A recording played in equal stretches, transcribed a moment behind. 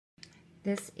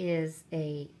This is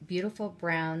a beautiful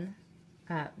brown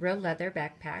real leather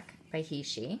backpack by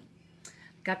He.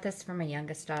 Got this for my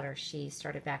youngest daughter. She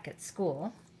started back at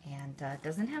school and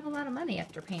doesn't have a lot of money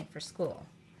after paying for school.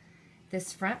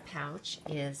 This front pouch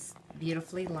is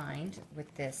beautifully lined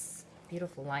with this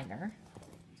beautiful liner.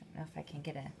 I don't know if I can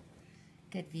get a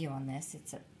good view on this.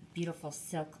 It's a beautiful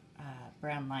silk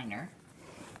brown liner.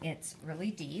 It's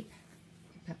really deep.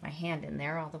 Put my hand in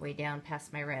there all the way down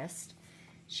past my wrist.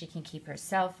 She can keep her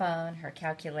cell phone, her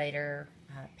calculator,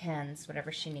 pens,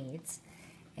 whatever she needs,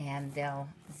 and they'll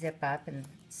zip up and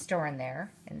store in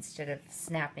there instead of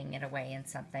snapping it away in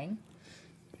something.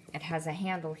 It has a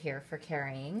handle here for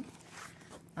carrying.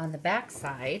 On the back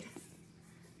side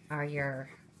are your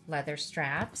leather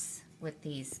straps with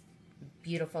these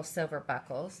beautiful silver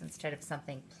buckles instead of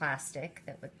something plastic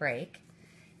that would break,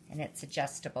 and it's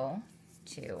adjustable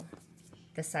to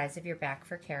the size of your back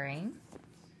for carrying.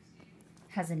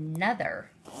 Has another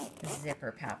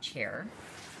zipper pouch here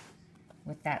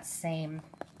with that same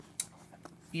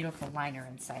beautiful liner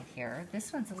inside here.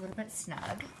 This one's a little bit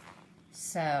snug,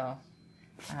 so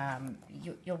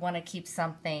you'll want to keep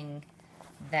something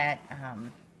that,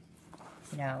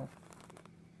 you know,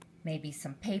 maybe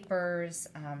some papers,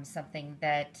 something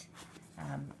that,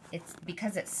 it's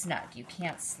because it's snug. You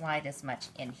can't slide as much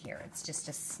in here. It's just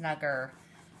a snugger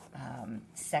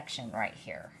section right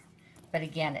here. But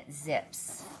again, it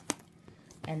zips.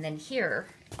 And then here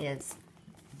is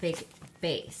big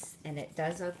base, and it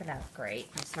does open up great.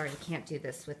 I'm sorry I can't do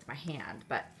this with my hand,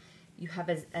 but you have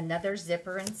another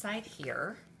zipper inside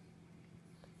here.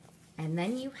 And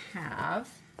then you have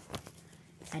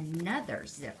another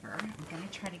zipper. I'm going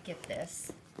to try to get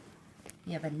this.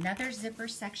 You have another zipper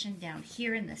section down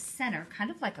here in the center,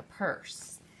 kind of like a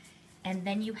purse. And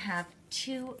then you have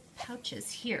two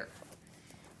pouches here.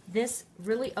 This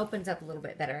really opens up a little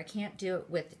bit better. I can't do it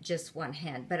with just one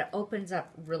hand, but it opens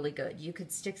up really good. You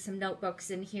could stick some notebooks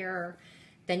in here.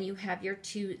 Then you have your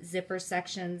two zipper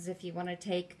sections if you want to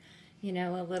take, you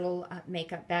know, a little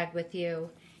makeup bag with you.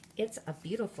 It's a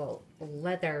beautiful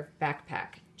leather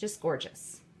backpack, just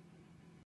gorgeous.